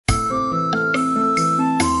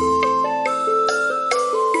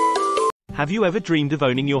Have you ever dreamed of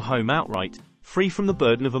owning your home outright, free from the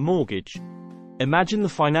burden of a mortgage? Imagine the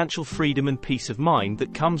financial freedom and peace of mind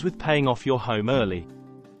that comes with paying off your home early.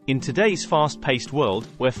 In today's fast-paced world,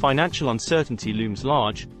 where financial uncertainty looms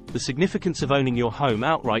large, the significance of owning your home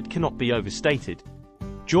outright cannot be overstated.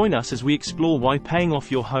 Join us as we explore why paying off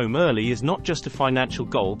your home early is not just a financial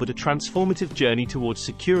goal but a transformative journey towards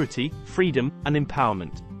security, freedom, and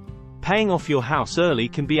empowerment. Paying off your house early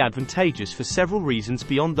can be advantageous for several reasons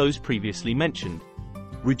beyond those previously mentioned.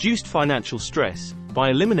 Reduced financial stress. By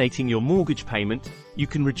eliminating your mortgage payment, you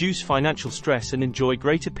can reduce financial stress and enjoy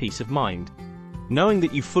greater peace of mind. Knowing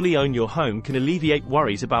that you fully own your home can alleviate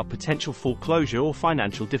worries about potential foreclosure or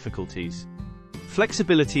financial difficulties.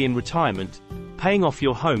 Flexibility in retirement. Paying off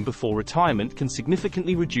your home before retirement can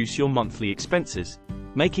significantly reduce your monthly expenses,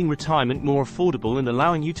 making retirement more affordable and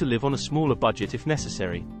allowing you to live on a smaller budget if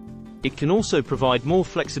necessary. It can also provide more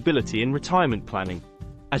flexibility in retirement planning,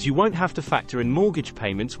 as you won't have to factor in mortgage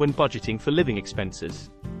payments when budgeting for living expenses.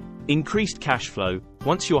 Increased cash flow.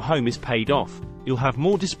 Once your home is paid off, you'll have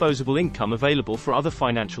more disposable income available for other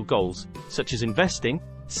financial goals, such as investing,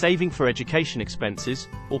 saving for education expenses,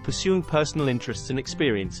 or pursuing personal interests and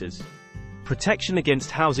experiences. Protection against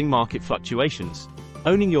housing market fluctuations.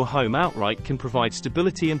 Owning your home outright can provide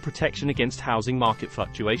stability and protection against housing market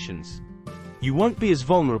fluctuations. You won't be as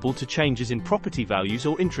vulnerable to changes in property values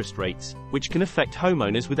or interest rates, which can affect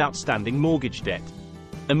homeowners with outstanding mortgage debt.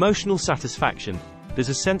 Emotional satisfaction. There's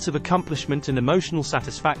a sense of accomplishment and emotional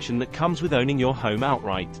satisfaction that comes with owning your home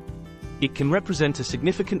outright. It can represent a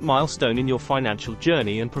significant milestone in your financial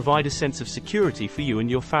journey and provide a sense of security for you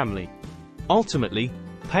and your family. Ultimately,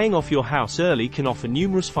 paying off your house early can offer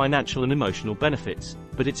numerous financial and emotional benefits,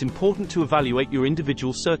 but it's important to evaluate your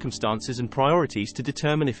individual circumstances and priorities to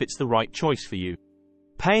determine if it's the right choice for you.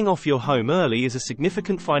 Paying off your home early is a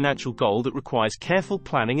significant financial goal that requires careful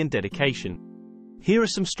planning and dedication. Here are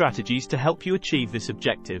some strategies to help you achieve this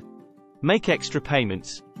objective. Make extra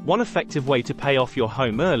payments. One effective way to pay off your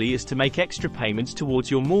home early is to make extra payments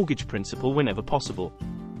towards your mortgage principal whenever possible.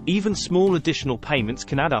 Even small additional payments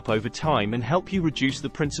can add up over time and help you reduce the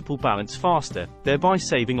principal balance faster, thereby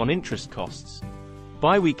saving on interest costs.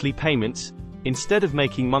 Bi-weekly payments. Instead of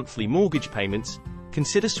making monthly mortgage payments,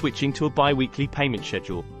 consider switching to a bi-weekly payment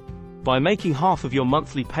schedule. By making half of your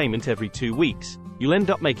monthly payment every 2 weeks, you'll end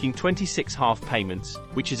up making 26 half payments,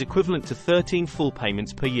 which is equivalent to 13 full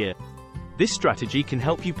payments per year. This strategy can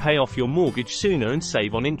help you pay off your mortgage sooner and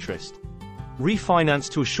save on interest. Refinance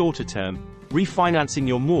to a shorter term. Refinancing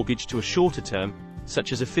your mortgage to a shorter term,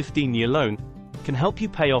 such as a 15-year loan, can help you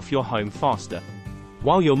pay off your home faster.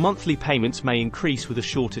 While your monthly payments may increase with a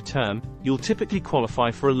shorter term, you'll typically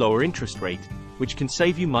qualify for a lower interest rate, which can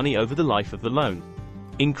save you money over the life of the loan.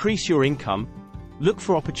 Increase your income. Look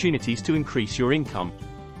for opportunities to increase your income,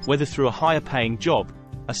 whether through a higher-paying job,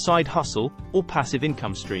 a side hustle, or passive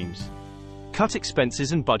income streams. Cut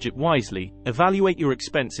expenses and budget wisely. Evaluate your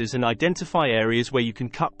expenses and identify areas where you can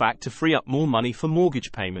cut back to free up more money for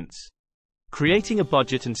mortgage payments. Creating a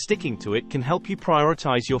budget and sticking to it can help you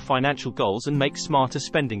prioritize your financial goals and make smarter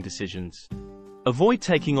spending decisions. Avoid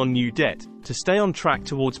taking on new debt. To stay on track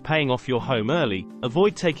towards paying off your home early,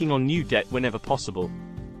 avoid taking on new debt whenever possible.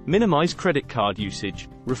 Minimize credit card usage.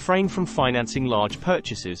 Refrain from financing large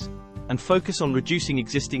purchases, and focus on reducing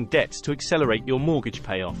existing debts to accelerate your mortgage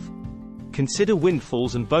payoff. Consider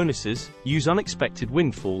windfalls and bonuses. Use unexpected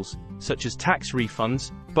windfalls, such as tax refunds,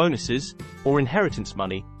 bonuses, or inheritance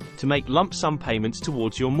money, to make lump sum payments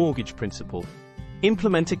towards your mortgage principal.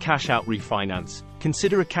 Implement a cash-out refinance.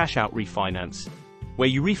 Consider a cash-out refinance, where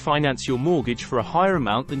you refinance your mortgage for a higher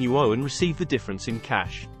amount than you owe and receive the difference in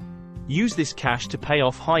cash. Use this cash to pay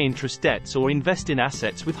off high-interest debts or invest in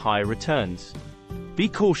assets with higher returns. Be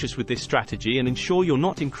cautious with this strategy and ensure you're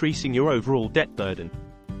not increasing your overall debt burden.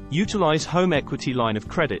 Utilize Home Equity Line of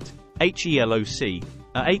Credit, HELOC.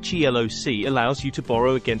 A HELOC allows you to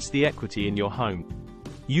borrow against the equity in your home.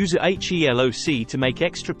 Use a HELOC to make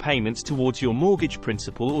extra payments towards your mortgage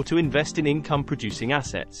principal or to invest in income-producing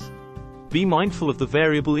assets. Be mindful of the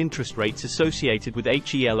variable interest rates associated with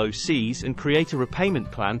HELOCs and create a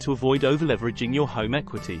repayment plan to avoid over-leveraging your home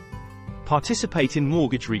equity. Participate in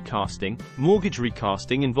mortgage recasting. Mortgage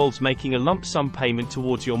recasting involves making a lump sum payment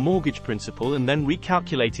towards your mortgage principal and then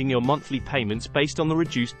recalculating your monthly payments based on the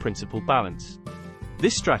reduced principal balance.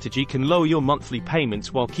 This strategy can lower your monthly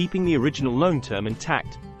payments while keeping the original loan term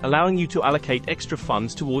intact, allowing you to allocate extra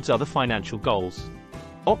funds towards other financial goals.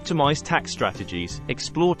 Optimize tax strategies.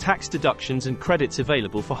 Explore tax deductions and credits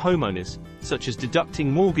available for homeowners, such as deducting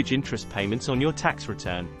mortgage interest payments on your tax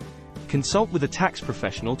return. Consult with a tax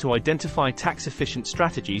professional to identify tax-efficient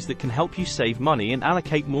strategies that can help you save money and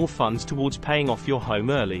allocate more funds towards paying off your home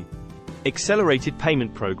early. Accelerated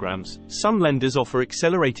payment programs. Some lenders offer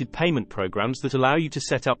accelerated payment programs that allow you to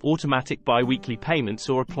set up automatic bi-weekly payments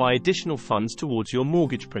or apply additional funds towards your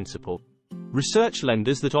mortgage principal. Research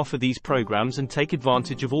lenders that offer these programs and take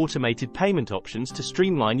advantage of automated payment options to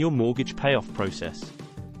streamline your mortgage payoff process.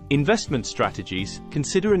 Investment strategies.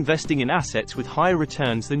 Consider investing in assets with higher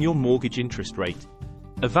returns than your mortgage interest rate.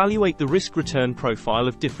 Evaluate the risk-return profile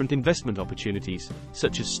of different investment opportunities,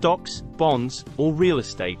 such as stocks, bonds, or real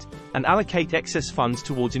estate, and allocate excess funds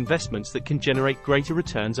towards investments that can generate greater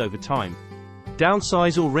returns over time.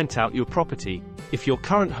 Downsize or rent out your property. If your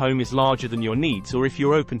current home is larger than your needs or if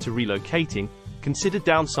you're open to relocating, consider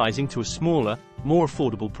downsizing to a smaller, more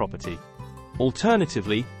affordable property.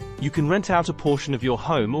 Alternatively, you can rent out a portion of your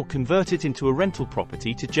home or convert it into a rental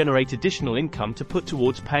property to generate additional income to put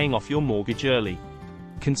towards paying off your mortgage early.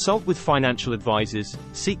 Consult with financial advisors.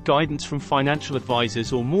 Seek guidance from financial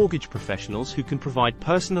advisors or mortgage professionals who can provide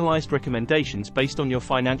personalized recommendations based on your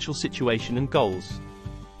financial situation and goals.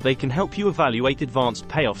 They can help you evaluate advanced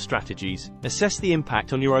payoff strategies, assess the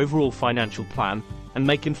impact on your overall financial plan, and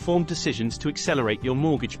make informed decisions to accelerate your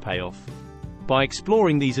mortgage payoff. By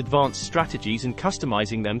exploring these advanced strategies and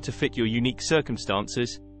customizing them to fit your unique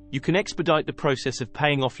circumstances, you can expedite the process of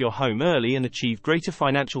paying off your home early and achieve greater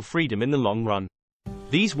financial freedom in the long run.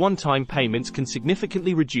 These one-time payments can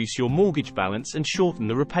significantly reduce your mortgage balance and shorten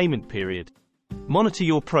the repayment period. Monitor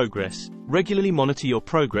your progress. Regularly monitor your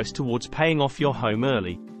progress towards paying off your home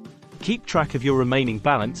early. Keep track of your remaining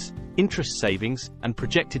balance, interest savings, and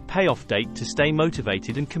projected payoff date to stay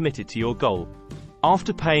motivated and committed to your goal.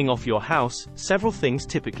 After paying off your house, several things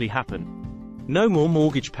typically happen. No more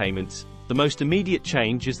mortgage payments. The most immediate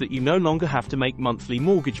change is that you no longer have to make monthly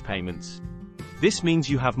mortgage payments. This means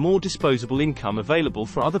you have more disposable income available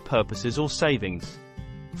for other purposes or savings.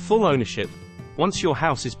 Full ownership. Once your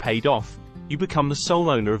house is paid off, you become the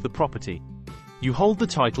sole owner of the property. You hold the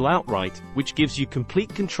title outright, which gives you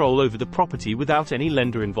complete control over the property without any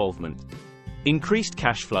lender involvement. Increased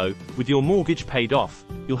cash flow. With your mortgage paid off,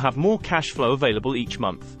 you'll have more cash flow available each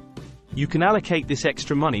month. You can allocate this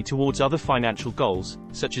extra money towards other financial goals,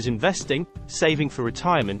 such as investing, saving for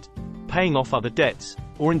retirement, paying off other debts,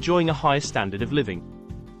 or enjoying a higher standard of living.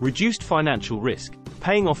 Reduced financial risk.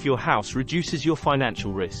 Paying off your house reduces your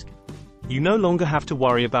financial risk. You no longer have to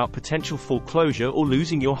worry about potential foreclosure or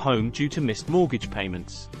losing your home due to missed mortgage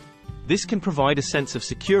payments. This can provide a sense of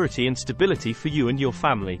security and stability for you and your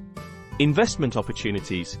family. Investment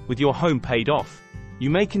opportunities. With your home paid off,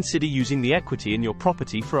 you may consider using the equity in your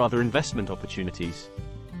property for other investment opportunities.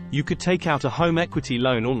 You could take out a home equity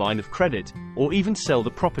loan or line of credit, or even sell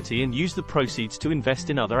the property and use the proceeds to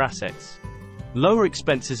invest in other assets. Lower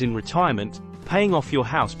expenses in retirement. Paying off your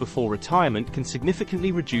house before retirement can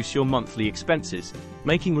significantly reduce your monthly expenses,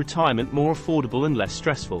 making retirement more affordable and less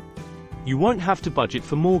stressful. You won't have to budget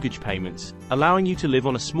for mortgage payments, allowing you to live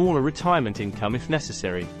on a smaller retirement income if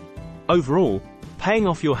necessary. Overall, paying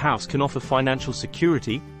off your house can offer financial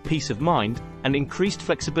security, peace of mind, and increased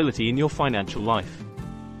flexibility in your financial life.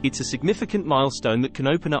 It's a significant milestone that can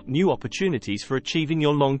open up new opportunities for achieving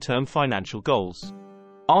your long-term financial goals.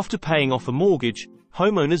 After paying off a mortgage,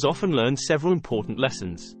 homeowners often learn several important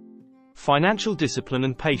lessons. Financial discipline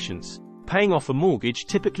and patience. Paying off a mortgage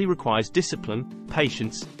typically requires discipline,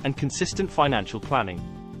 patience, and consistent financial planning.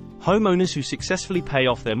 Homeowners who successfully pay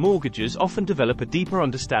off their mortgages often develop a deeper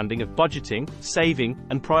understanding of budgeting, saving,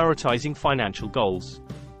 and prioritizing financial goals.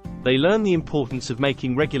 They learn the importance of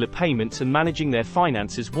making regular payments and managing their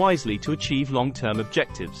finances wisely to achieve long-term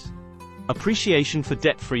objectives. Appreciation for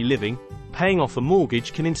debt-free living. Paying off a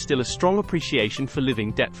mortgage can instill a strong appreciation for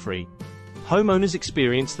living debt-free. Homeowners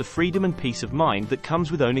experience the freedom and peace of mind that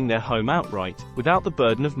comes with owning their home outright, without the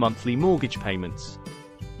burden of monthly mortgage payments.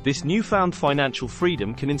 This newfound financial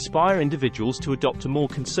freedom can inspire individuals to adopt a more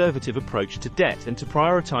conservative approach to debt and to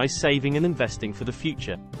prioritize saving and investing for the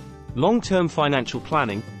future. Long-term financial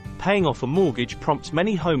planning. Paying off a mortgage prompts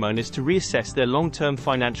many homeowners to reassess their long-term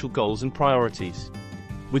financial goals and priorities.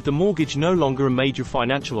 With the mortgage no longer a major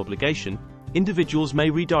financial obligation, individuals may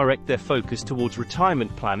redirect their focus towards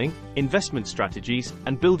retirement planning, investment strategies,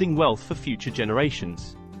 and building wealth for future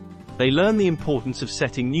generations. They learn the importance of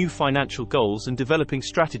setting new financial goals and developing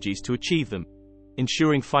strategies to achieve them,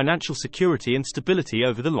 ensuring financial security and stability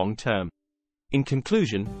over the long term. In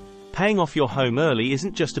conclusion, paying off your home early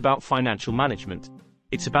isn't just about financial management.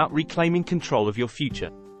 It's about reclaiming control of your future.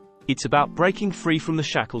 It's about breaking free from the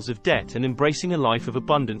shackles of debt and embracing a life of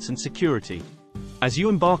abundance and security. As you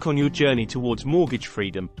embark on your journey towards mortgage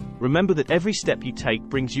freedom, remember that every step you take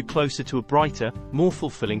brings you closer to a brighter, more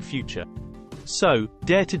fulfilling future. So,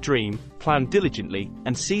 dare to dream, plan diligently,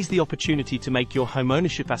 and seize the opportunity to make your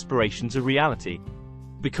homeownership aspirations a reality.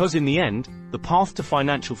 Because in the end, the path to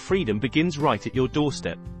financial freedom begins right at your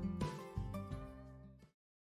doorstep.